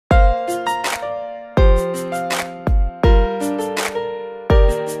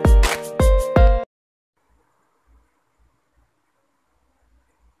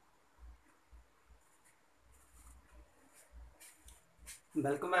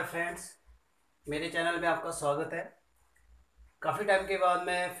Welcome my friends. मेरे channel में आपका स्वागत है। काफ़ी टाइम के बाद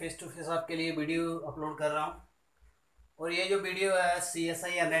मैं फेस टू फेस आपके लिए वीडियो अपलोड कर रहा हूँ और ये जो वीडियो है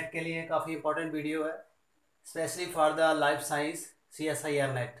CSIR नेट के लिए काफ़ी इंपॉर्टेंट वीडियो है, specially for the life science CSIR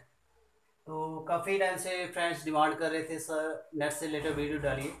net. तो काफ़ी टाइम से फ्रेंड्स डिमांड कर रहे थे, सर नेट से रिलेटेड वीडियो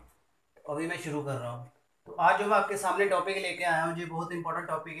डालिए, तो अभी मैं शुरू कर रहा हूँ। तो आज जो मैं आपके सामने टॉपिक लेके आया हूँ, ये बहुत इंपॉर्टेंट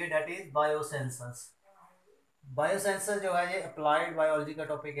टॉपिक है, डेट इज़ बायोसेंसर्स। बायोसेंसर जो है ये अप्लाइड बायोलॉजी का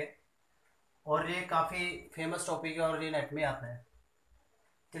टॉपिक है और ये काफ़ी फेमस टॉपिक है और ये नेट में आता है।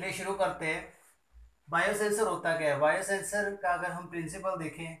 चलिए शुरू करते हैं। बायोसेंसर होता क्या है? बायोसेंसर का अगर हम प्रिंसिपल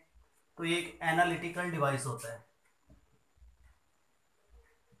देखें तो ये एक एनालिटिकल डिवाइस होता है।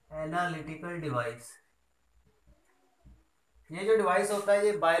 एनालिटिकल डिवाइस, ये जो डिवाइस होता है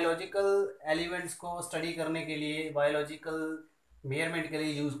ये बायोलॉजिकल एलिमेंट्स को स्टडी करने के लिए, बायोलॉजिकल मेजरमेंट के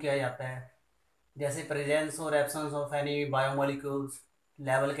लिए यूज़ किया जाता है। जैसे प्रेजेंस और absence of any biomolecules,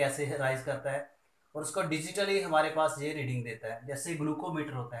 level कैसे राइज करता है, और उसको डिजिटली हमारे पास ये रीडिंग देता है। जैसे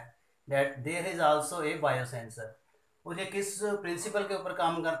ग्लूकोमीटर होता है, that there is also a biosensor. और ये किस प्रिंसिपल के ऊपर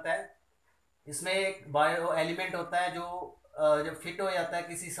काम करता है? इसमें एक बायो एलिमेंट होता है जो जब फिट हो जाता है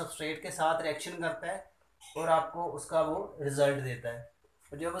किसी सबस्ट्रेट के साथ रिएक्शन करता है और आपको उसका वो रिजल्ट देता है।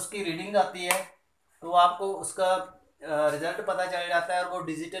 और जब उसकी रीडिंग आती है तो आपको उसका रिजल्ट पता चल जाता है और वो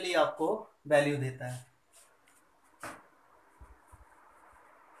डिजिटली आपको वैल्यू देता है।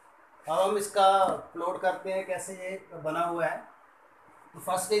 अब हम इसका प्लॉट करते हैं कैसे ये बना हुआ है। तो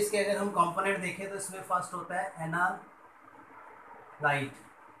फर्स्ट इसके अगर हम कंपोनेंट देखें तो इसमें फर्स्ट होता है एनालाइट।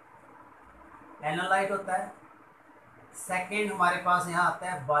 एनालाइट होता है। सेकंड हमारे पास यहाँ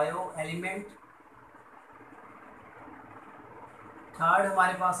आता है बायो एलिमेंट। थर्ड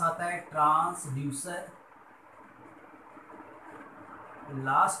हमारे पास आता है ट्रांसड्यूसर।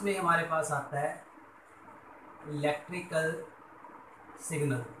 लास्ट में हमारे पास आता है इलेक्ट्रिकल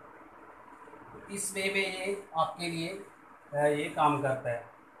सिग्नल। इस वे में ये आपके लिए ये काम करता है।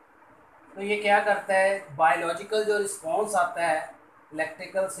 तो ये क्या करता है, बायोलॉजिकल जो रिस्पॉन्स आता है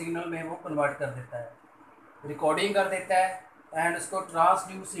इलेक्ट्रिकल सिग्नल में वो कन्वर्ट कर देता है, रिकॉर्डिंग कर देता है एंड उसको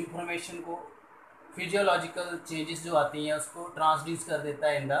ट्रांसड्यूस इंफॉर्मेशन को, फिजियोलॉजिकल चेंजेस जो आती हैं उसको ट्रांसड्यूस कर देता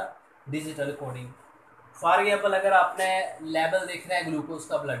है in the digital coding. For example अगर आपने लेवल देख रहा है ग्लूकोज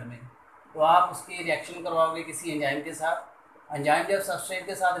का ब्लड में, तो आप उसकी रिएक्शन करवाओगे किसी एंजाइम के साथ। एंजाइम जब सबस्ट्रेट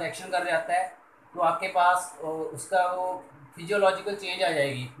के साथ रिएक्शन कर जाता है तो आपके पास उसका वो फिजियोलॉजिकल चेंज आ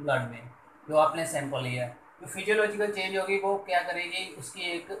जाएगी ब्लड में, जो आपने सैंपल लिया है। जो फिजियोलॉजिकल चेंज होगी वो क्या करेगी, उसकी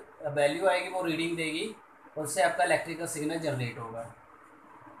एक वैल्यू आएगी, वो रीडिंग देगी और उससे आपका इलेक्ट्रिकल सिग्नल जनरेट होगा।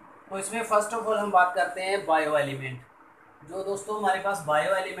 तो इसमें फर्स्ट ऑफ ऑल हम बात करते हैं बायो एलिमेंट। जो दोस्तों हमारे पास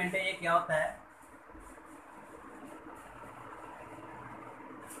बायो एलिमेंट है ये क्या होता है?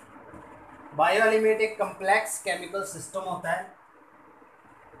 बायो एलिमेंट एक कम्प्लेक्स केमिकल सिस्टम होता है।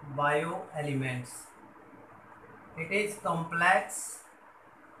 Bio elements, it is complex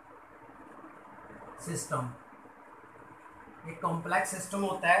system. एक कॉम्प्लेक्स सिस्टम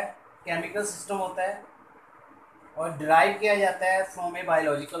होता है, केमिकल सिस्टम होता है और डिराइव किया जाता है फ्रॉम ए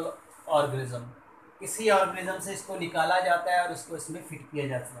बायोलॉजिकल ऑर्गेनिज्म। किसी ऑर्गेनिज्म से इसको निकाला जाता है और इसको इसमें फिट किया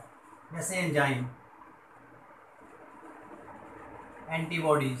जाता है। जैसे एंजाइम,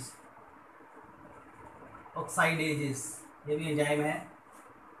 एंटीबॉडीज, ऑक्साइडेजेस, ये भी एंजाइम है,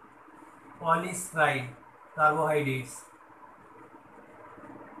 पॉलीसराइड, carbohydrates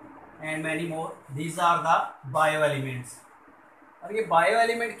and many more, these are the bio elements. और ये बायो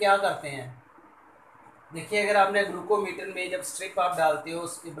एलिमेंट क्या करते हैं? देखिए, अगर आपने ग्लूकोमीटर में जब स्ट्रिप आप डालते हो,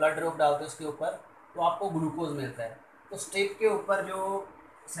 उसकी ब्लड ड्रॉप डालते हो उसके ऊपर, तो आपको ग्लूकोज मिलता है। तो स्ट्रिप के ऊपर जो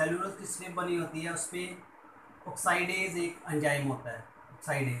सेलुलोज की स्ट्रिप बनी होती है उस पर ऑक्साइडेज एक एंजाइम होता है,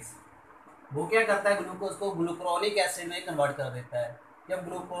 ऑक्साइडेज। वो क्या करता है, ग्लूकोज को ग्लूक्रोनिक एसिड में कन्वर्ट कर देता है। जब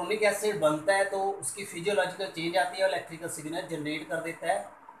ग्लूक्रोनिक एसिड बनता है तो उसकी फिजियोलॉजिकल चेंज आती है और इलेक्ट्रिकल सिग्नल जनरेट कर देता है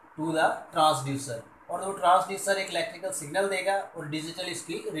टू द ट्रांसड्यूसर, और वो ट्रांसड्यूसर एक इलेक्ट्रिकल सिग्नल देगा और डिजिटल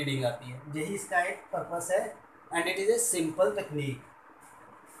इसकी रीडिंग आती है। यही इसका एक पर्पस है and it is a simple technique.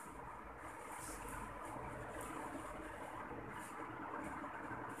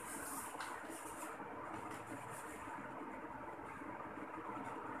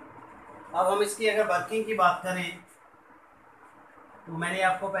 अब हम इसकी अगर वर्किंग की बात करें तो मैंने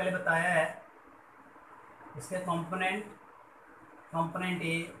आपको पहले बताया है इसके component, component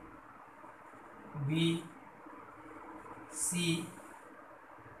A, B, C,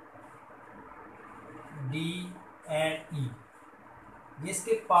 D and ई।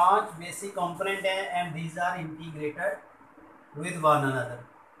 जिसके 5 बेसिक कंपोनेंट हैं and these are integrated with one another.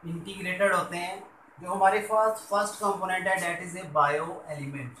 Integrated होते हैं। जो हमारे पास फर्स्ट कंपोनेंट है that is a bio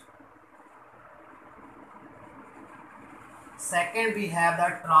element. Second, we have the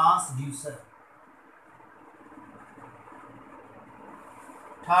transducer.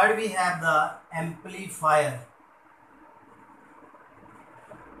 Third, we have the amplifier.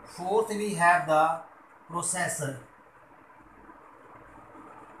 Fourth, we have the processor.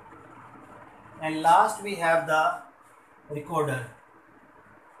 And last, we have the recorder.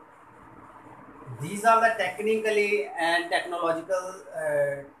 These are the technically and technological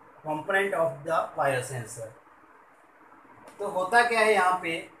component of the biosensor. तो होता क्या है यहाँ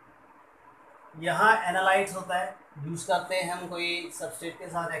पे, यहाँ एनालाइट्स होता है, use करते हैं हम, कोई सबस्ट्रेट के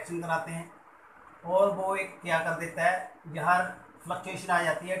साथ एक्शन कराते हैं और वो एक क्या कर देता है, जहाँ फ्लक्चुएशन आ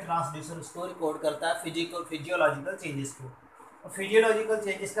जाती है, ट्रांसड्यूसर उसको रिकॉर्ड करता है फिजियोलॉजिकल चेंजेस को, और फिजियोलॉजिकल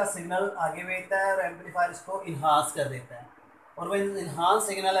चेंजेस का सिग्नल आगे भेजता है और एम्पलीफायर इसको इन्हांस कर देता है, और वो इन्हांस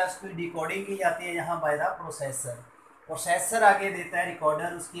सिग्नल है उसकी डिकोडिंग की जाती है यहाँ बाय द प्रोसेसर आगे देता है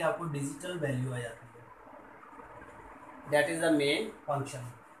रिकॉर्डर, उसकी आपको डिजिटल वैल्यू आ जाती है. That is the main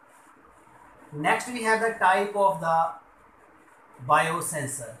function. Next we have the type of the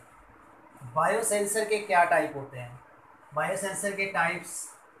biosensor. Biosensor के क्या टाइप होते हैं? बायोसेंसर के टाइप्स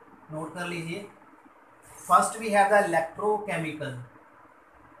नोट कर लीजिए. First we have the electrochemical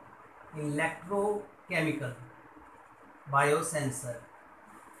biosensor.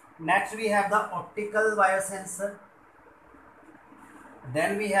 Next we have the optical biosensor.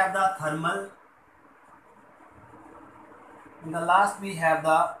 Then we have the thermal. In the last we have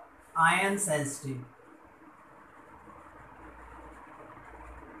the ion sensitive.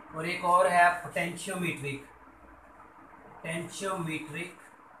 और एक और है पोटेंशियोमीट्रिक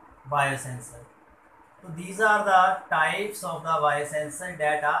biosensor. So these are the types of the biosensor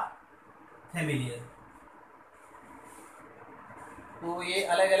that are familiar. तो ये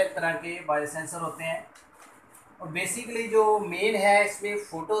अलग अलग तरह के बायोसेंसर होते हैं, और बेसिकली जो मेन है इसमें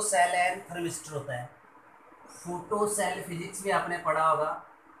फोटो सेल एंड थर्मिस्टर होता है. फोटो सेल फिजिक्स में आपने पढ़ा होगा,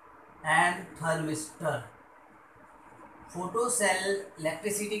 and thermistor. Photo cell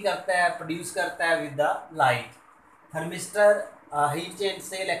electricity करता है, प्रोड्यूस करता है with the light. Thermistor heat change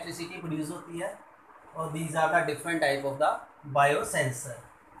से इलेक्ट्रिसिटी प्रोड्यूस होती है, और these are the different type of the biosensor.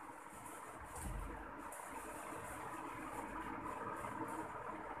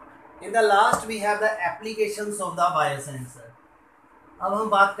 In the last we have the applications of the biosensor. अब हम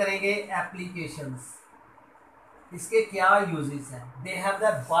बात करेंगे applications. इसके क्या uses हैं? They have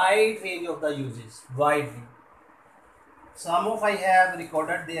the wide range of the uses, widely. Some of I have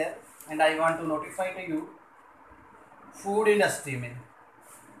recorded there and I want to notify to you. Food industry में,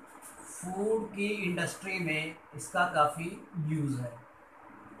 food की industry में इसका काफ़ी यूज़ है.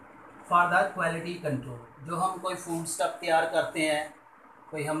 फॉर द क्वालिटी कंट्रोल, जो हम कोई food stuff तैयार करते हैं,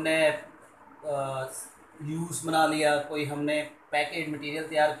 कोई हमने यूज़ बना लिया, कोई हमने पैकेज मटेरियल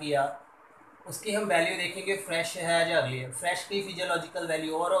तैयार किया, उसकी हम वैल्यू देखेंगे फ्रेश है या अगली है. फ्रेश की फिजियोलॉजिकल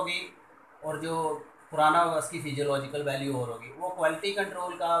वैल्यू और होगी, और जो पुराना होगा उसकी फिजियोलॉजिकल वैल्यू और होगी. वो क्वालिटी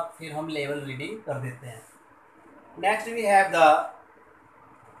कंट्रोल का फिर हम लेवल रीडिंग कर देते हैं. Next we have the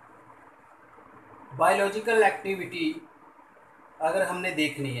biological activity. अगर हमने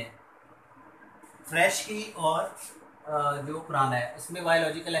देखनी है फ्रेश की और जो पुराना है, इसमें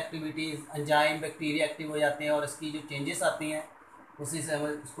biological activities, enzyme, bacteria active हो जाते हैं और इसकी जो चेंजेस आती हैं उसी से हम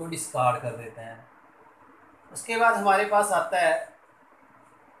उसको डिस्कार्ड कर देते हैं. उसके बाद हमारे पास आता है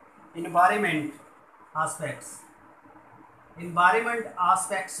इन्वायरमेंट आस्पेक्ट्स. इन्वायरमेंट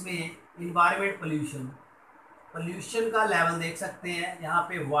आस्पेक्ट्स में इन्वायरमेंट पोल्यूशन का लेवल देख सकते हैं यहाँ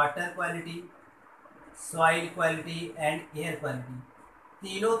पे. Water quality, soil quality and air quality,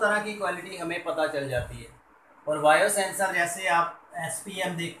 तीनों तरह की क्वालिटी हमें पता चल जाती है. और बायोसेंसर जैसे आप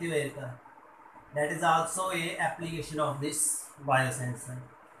SPM देखते हो एयर का, that is also a application of this biosensor.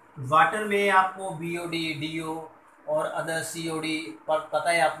 Water में आपको BOD, DO और अदर COD पता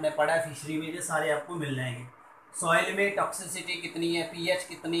है, आपने पढ़ा है फिशरी में, ये सारे आपको मिल जाएंगे. सॉइल में टॉक्सिसिटी कितनी है, pH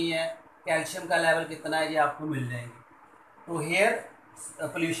कितनी है, कैल्शियम का लेवल कितना है, ये आपको मिल जाएंगे. तो हेयर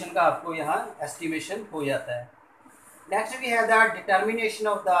पोल्यूशन का आपको यहाँ एस्टिमेशन हो जाता है. Next we have the determination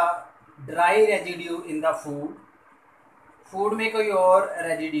of the dry residue in the food. Food में कोई और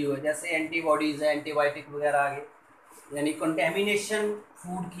रेजिड्यू है, जैसे एंटीबॉडीज़ है, एंटीबायोटिक वगैरह आगे, यानी कंटेमिनेशन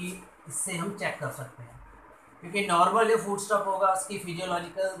फूड की, इससे हम चेक कर सकते हैं. क्योंकि नॉर्मल जो फूड स्टफ होगा उसकी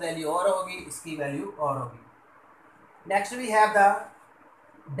फिजियोलॉजिकल वैल्यू और होगी, इसकी वैल्यू और होगी. Next we have the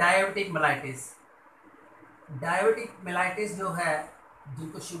diabetic mellitus. Diabetic mellitus जो है,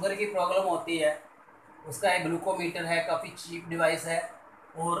 जिनको शुगर की प्रॉब्लम होती है, उसका एक ग्लूकोमीटर है, काफ़ी चीप डिवाइस है.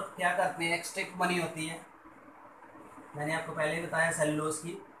 और क्या करते हैं, एक स्ट्रिप बनी होती है, मैंने आपको पहले ही बताया सेलुलोज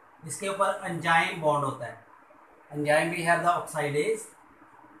की, जिसके ऊपर एंजाइम बॉन्ड होता है. एंजाइम भी हैव द ऑक्साइडेज,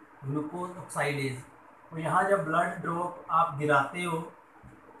 ग्लूकोज ऑक्साइडेज. तो यहाँ जब ब्लड ड्रॉप आप गिराते हो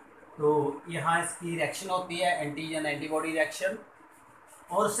तो यहाँ इसकी रिएक्शन होती है, एंटीजन एंटीबॉडी रिएक्शन,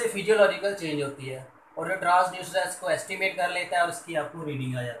 और उससे फिजियोलॉजिकल चेंज होती है, और जो ट्रांसड्यूसर इसको एस्टिमेट कर लेता है और इसकी आपको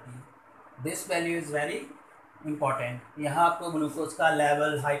रीडिंग आ जाती है। This value is very important. यहाँ आपको ग्लूकोज का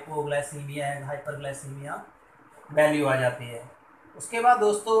level, hypoglycaemia and hyperglycaemia value आ जाती है। उसके बाद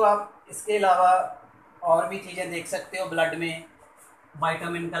दोस्तों आप इसके अलावा और भी चीज़ें देख सकते हो ब्लड में।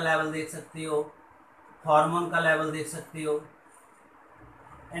 विटामिन का लेवल देख सकते हो, हार्मोन का लेवल देख सकते हो,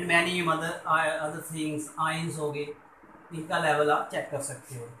 and many other things, ions हो गए, इनका लेवल आप चेक कर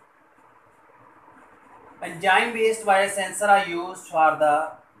सकते हो। Enzyme based biosensor are used for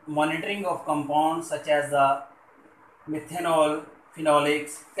the monitoring of compound such as the methanol,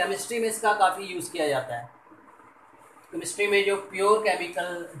 phenolics. Chemistry में इसका काफ़ी यूज़ किया जाता है। केमिस्ट्री में जो प्योर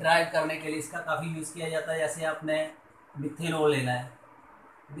केमिकल ड्राइव करने के लिए इसका काफ़ी यूज़ किया जाता है। जैसे आपने मिथेनॉल लेना है,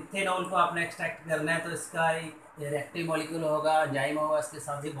 मिथेनॉल को आपने एक्सट्रैक्ट करना है, तो इसका एक रिएक्टिव मॉलिक्यूल होगा, एंजाइम होगा, इसके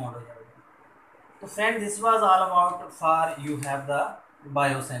साथ ही बॉन्ड हो जाएगा। तो friend, this was all about for you have the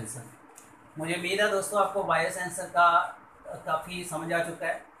biosensor. मुझे उम्मीद है दोस्तों आपको बायोसेंसर का काफ़ी समझ आ चुका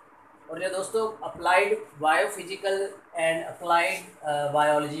है। और ये दोस्तों applied biophysical and applied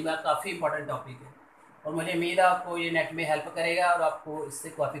biology में काफ़ी इंपॉर्टेंट टॉपिक है, और मुझे उम्मीद है आपको ये नेट में हेल्प करेगा और आपको इससे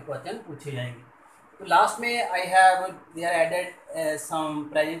काफ़ी क्वेश्चन पूछे जाएंगे। तो लास्ट में I have they are added some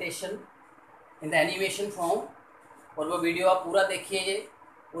presentation in the animation form, और वो वीडियो आप पूरा देखिए।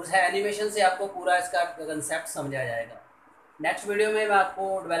 उस एनिमेशन से आपको पूरा इसका कंसेप्ट समझा जाएगा। नेक्स्ट वीडियो में मैं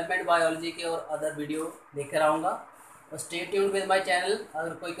आपको डेवलपमेंट बायोलॉजी के और अदर वीडियो लेकर आऊँगा। और stay tuned with my channel.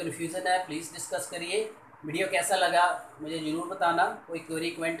 अगर कोई कन्फ्यूज़न है प्लीज़ डिस्कस करिए। वीडियो कैसा लगा मुझे ज़रूर बताना। कोई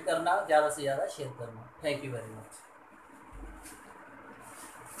क्वेरी कमेंट करना, ज़्यादा से ज़्यादा शेयर करना। Thank you very much.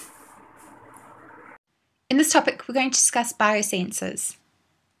 In this topic, we're going to discuss biosensors.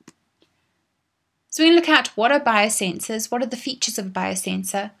 So we're going to look at what are biosensors, what are the features of a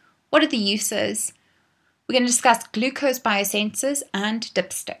biosensor, what are the uses. We're going to discuss glucose biosensors and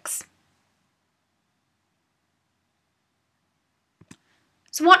dipsticks.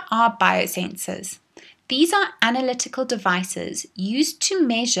 So what are biosensors? These are analytical devices used to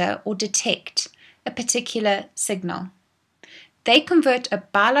measure or detect a particular signal. They convert a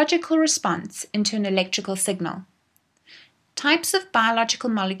biological response into an electrical signal. Types of biological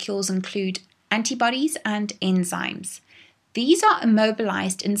molecules include antibodies and enzymes. These are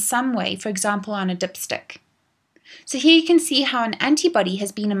immobilized in some way, for example, on a dipstick. So here you can see how an antibody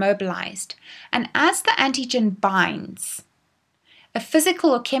has been immobilized, and as the antigen binds, a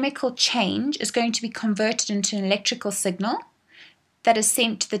physical or chemical change is going to be converted into an electrical signal that is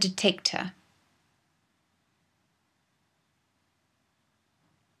sent to the detector.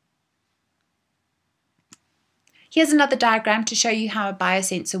 Here's another diagram to show you how a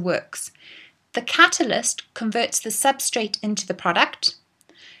biosensor works. The catalyst converts the substrate into the product.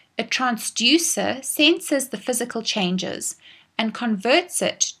 A transducer senses the physical changes and converts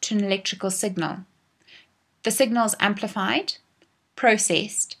it to an electrical signal. The signal is amplified,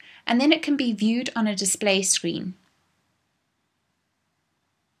 processed, and then it can be viewed on a display screen.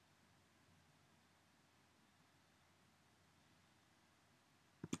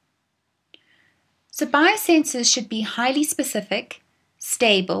 So biosensors should be highly specific,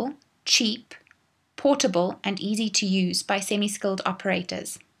 stable, cheap, portable, and easy to use by semi-skilled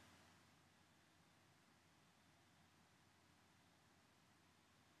operators.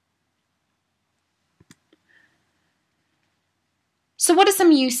 So what are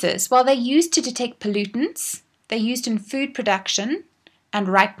some uses? Well, they're used to detect pollutants. They're used in food production and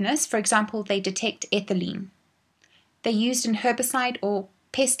ripeness. For example, they detect ethylene. They're used in herbicide or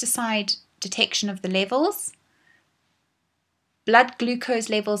pesticide detection of the levels, blood glucose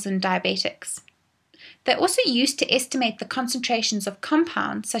levels in diabetics. They're also used to estimate the concentrations of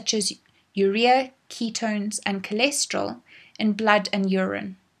compounds such as urea, ketones, and cholesterol in blood and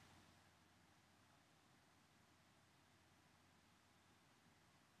urine.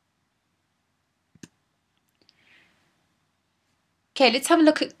 Okay, let's have a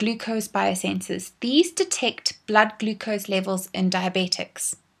look at glucose biosensors. These detect blood glucose levels in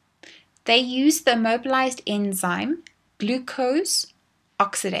diabetics. They use the immobilized enzyme glucose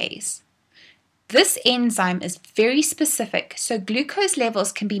oxidase. This enzyme is very specific, so glucose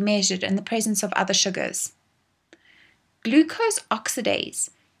levels can be measured in the presence of other sugars. Glucose oxidase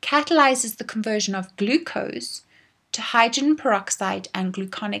catalyzes the conversion of glucose to hydrogen peroxide and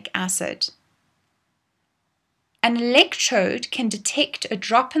gluconic acid. An electrode can detect a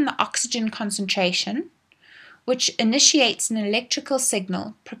drop in the oxygen concentration, which initiates an electrical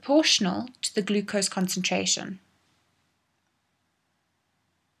signal proportional to the glucose concentration.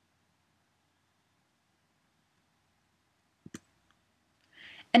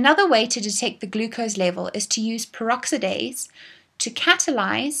 Another way to detect the glucose level is to use peroxidase to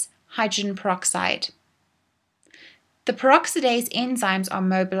catalyze hydrogen peroxide. The peroxidase enzymes are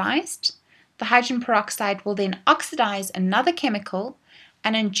mobilized. The hydrogen peroxide will then oxidize another chemical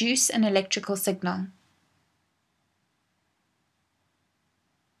and induce an electrical signal.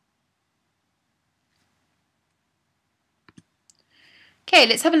 Okay,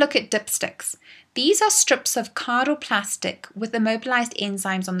 let's have a look at dipsticks. These are strips of card or plastic with immobilized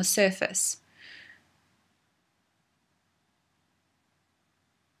enzymes on the surface.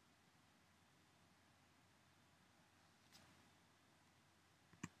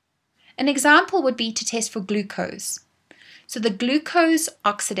 An example would be to test for glucose. So the glucose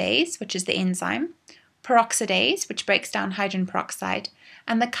oxidase, which is the enzyme, peroxidase, which breaks down hydrogen peroxide,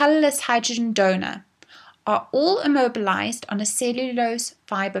 and the colorless hydrogen donor are all immobilized on a cellulose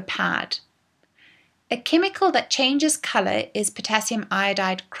fiber pad. A chemical that changes color is potassium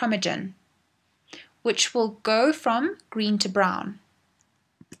iodide chromogen, which will go from green to brown.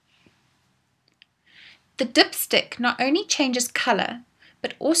 The dipstick not only changes color,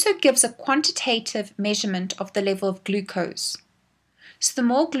 but also gives a quantitative measurement of the level of glucose. So the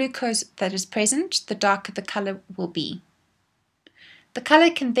more glucose that is present, the darker the color will be. The color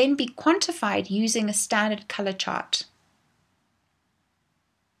can then be quantified using a standard color chart.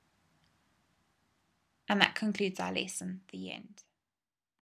 And that concludes our lesson, the end.